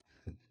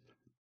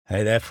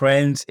Hey there,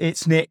 friends.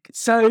 It's Nick.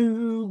 So,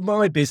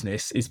 my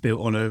business is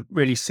built on a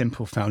really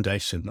simple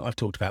foundation that I've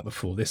talked about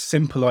before. This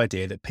simple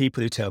idea that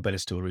people who tell better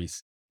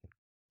stories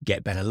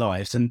get better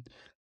lives. And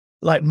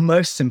like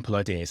most simple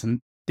ideas,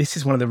 and this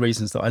is one of the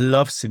reasons that I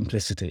love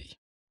simplicity,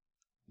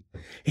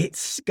 it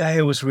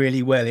scales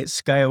really well. It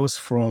scales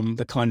from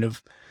the kind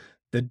of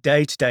the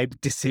day-to-day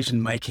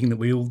decision making that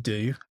we all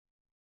do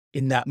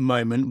in that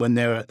moment when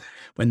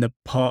the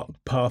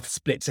path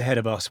splits ahead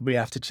of us. We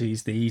have to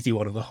choose the easy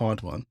one or the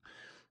hard one,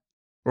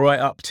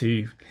 right up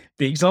to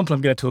the example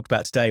I'm going to talk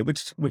about today,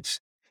 which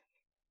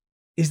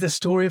is the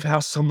story of how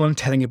someone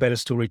telling a better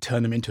story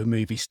turned them into a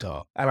movie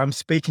star. And I'm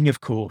speaking,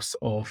 of course,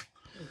 of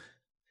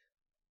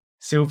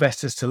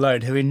Sylvester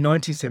Stallone, who in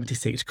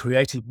 1976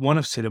 created one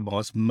of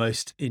cinema's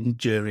most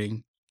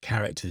enduring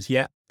characters.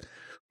 Yeah,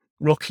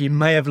 Rocky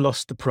may have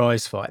lost the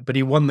prize fight, but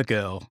he won the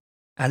girl,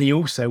 and he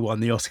also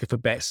won the Oscar for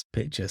Best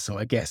Picture. So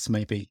I guess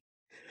maybe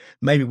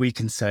we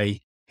can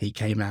say he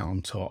came out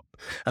on top.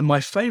 And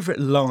my favorite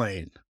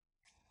line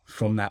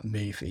from that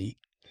movie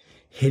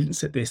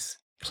hints at this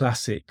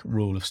classic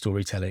rule of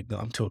storytelling that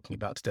I'm talking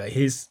about today.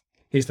 Here's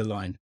the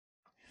line.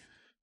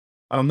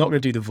 I'm not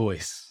going to do the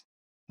voice.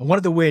 And one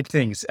of the weird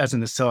things, as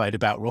an aside,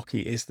 about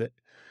Rocky is that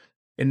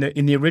in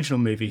the original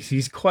movies,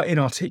 he's quite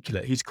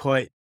inarticulate. He's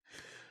quite,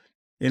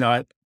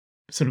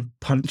 sort of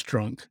punch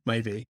drunk,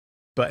 maybe.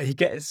 But he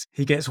gets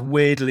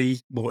weirdly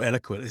more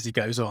eloquent as he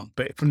goes on.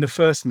 But from the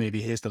first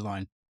movie, here's the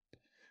line.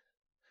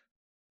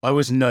 I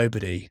was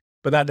nobody,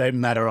 but that don't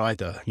matter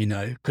either,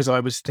 because I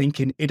was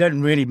thinking it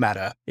don't really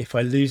matter if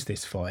I lose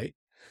this fight.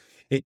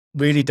 It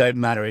really don't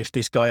matter if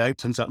this guy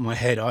opens up my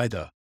head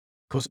either,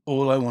 because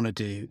all I want to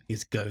do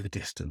is go the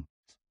distance.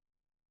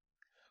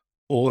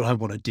 All I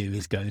want to do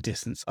is go the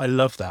distance. I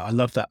love that. I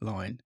love that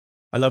line.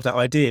 I love that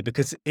idea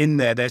because in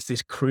there's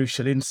this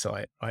crucial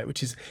insight, right?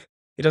 Which is,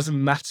 it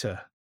doesn't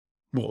matter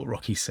what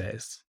Rocky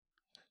says.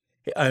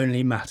 It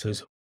only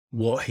matters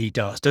what he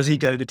does. Does he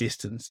go the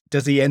distance?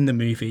 Does he end the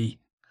movie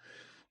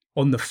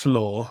on the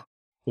floor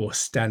or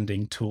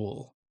standing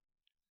tall?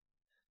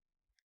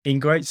 In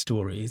great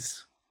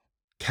stories,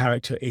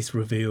 character is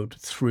revealed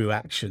through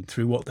action,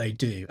 through what they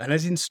do. And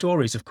as in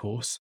stories, of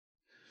course,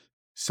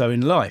 so in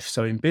life,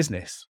 so in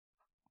business.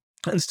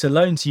 And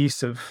Stallone's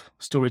use of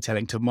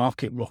storytelling to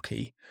market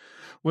Rocky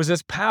was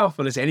as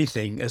powerful as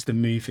anything in the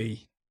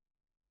movie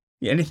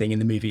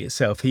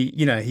itself.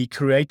 He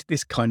created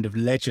this kind of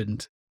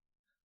legend.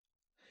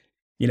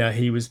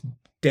 He was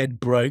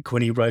dead broke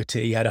when he wrote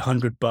it. He had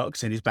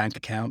 $100 in his bank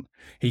account.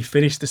 He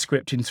finished the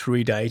script in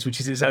 3 days, which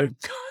is his own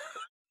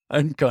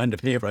kind of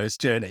hero's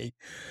journey.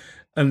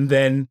 And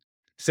then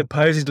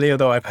supposedly,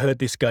 although I've heard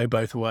this go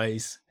both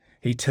ways,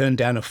 he turned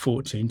down a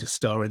fortune to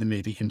star in the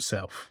movie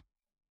himself.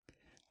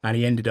 And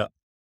they ended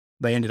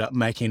up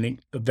making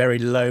a very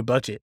low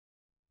budget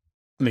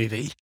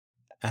movie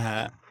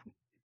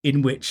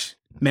in which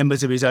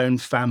members of his own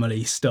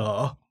family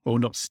star, or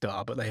not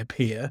star, but they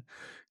appear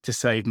to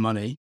save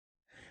money.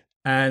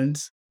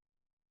 And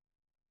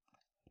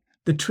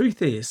the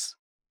truth is,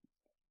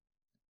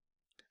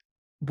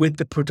 with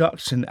the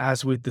production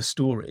as with the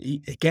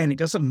story, again, it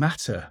doesn't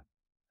matter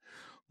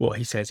what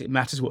he says. It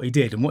matters what he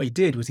did. And what he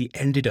did was he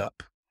ended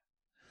up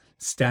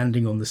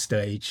standing on the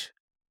stage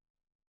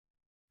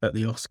at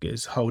the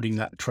Oscars, holding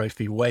that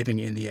trophy, waving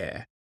it in the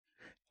air.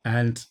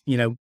 And,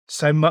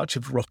 so much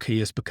of Rocky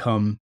has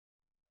become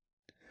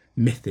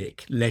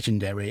mythic,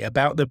 legendary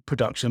about the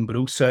production, but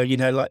also,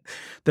 like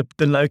the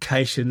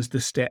locations, the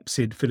steps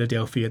in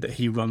Philadelphia that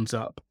he runs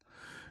up.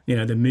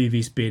 The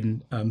movie's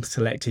been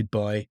selected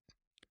by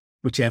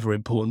whichever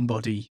important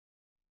body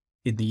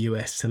in the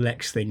US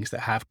selects things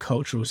that have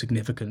cultural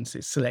significance.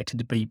 It's selected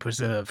to be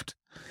preserved.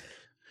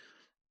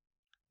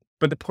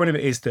 But the point of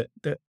it is that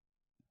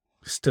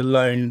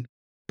Stallone,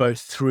 both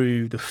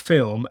through the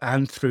film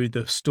and through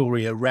the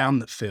story around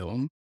the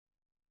film,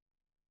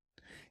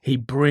 he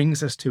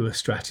brings us to a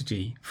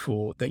strategy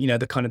for that,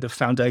 the kind of the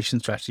foundation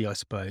strategy, I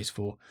suppose,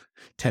 for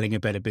telling a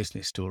better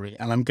business story.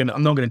 And I'm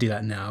not going to do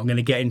that now. I'm going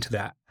to get into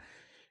that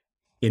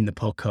in the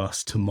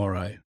podcast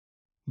tomorrow.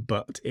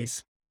 But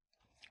it's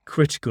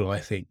critical, I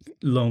think,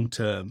 long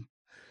term,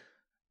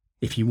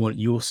 if you want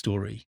your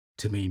story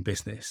to mean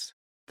business.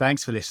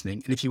 Thanks for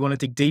listening. And if you want to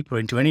dig deeper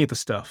into any of the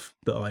stuff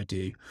that I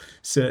do,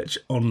 search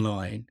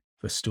online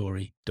for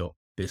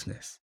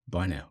story.business.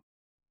 Bye now.